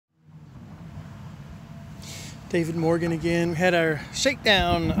David Morgan again. We had our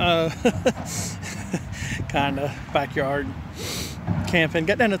shakedown kind of backyard camping.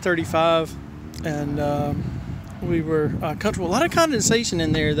 Got down to 35 and we were comfortable. A lot of condensation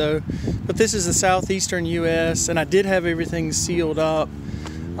in there though, but this is the southeastern US and I did have everything sealed up.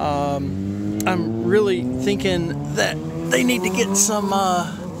 I'm really thinking that they need to get some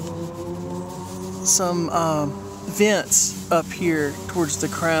vents up here towards the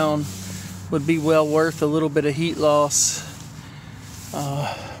crown. Would be well worth a little bit of heat loss.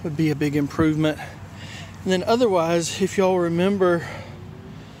 Would be a big improvement. And then otherwise, if y'all remember,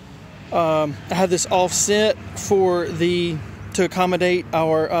 I had this offset to accommodate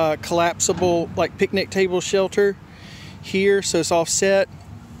our collapsible like picnic table shelter here, so it's offset.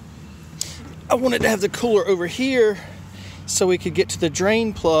 I wanted to have the cooler over here so we could get to the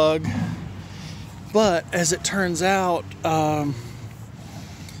drain plug, but as it turns out,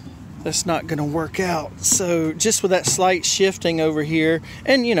 that's not going to work out. So just with that slight shifting over here,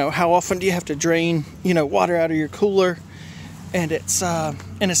 and you know, how often do you have to drain, you know, water out of your cooler? And it's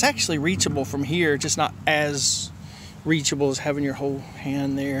actually reachable from here, just not as reachable as having your whole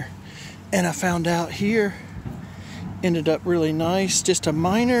hand there. And I found out here, ended up really nice, just a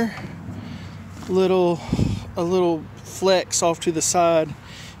minor a little flex off to the side.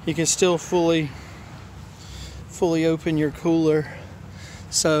 You can still fully open your cooler.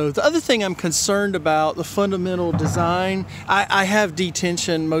 So the other thing I'm concerned about, the fundamental design, I have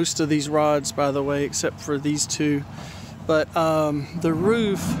detension most of these rods, by the way, except for these two. But the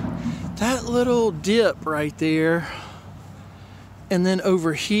roof, that little dip right there, and then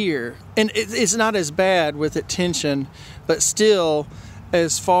over here, and it's not as bad with it tension, but still,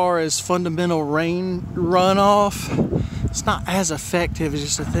 as far as fundamental rain runoff, it's not as effective as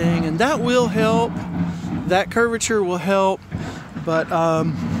just a thing. And that will help. That curvature will help. But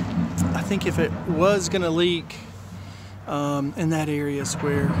I think if it was going to leak in that area is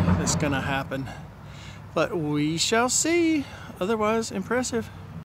where it's going to happen. But we shall see. Otherwise, impressive.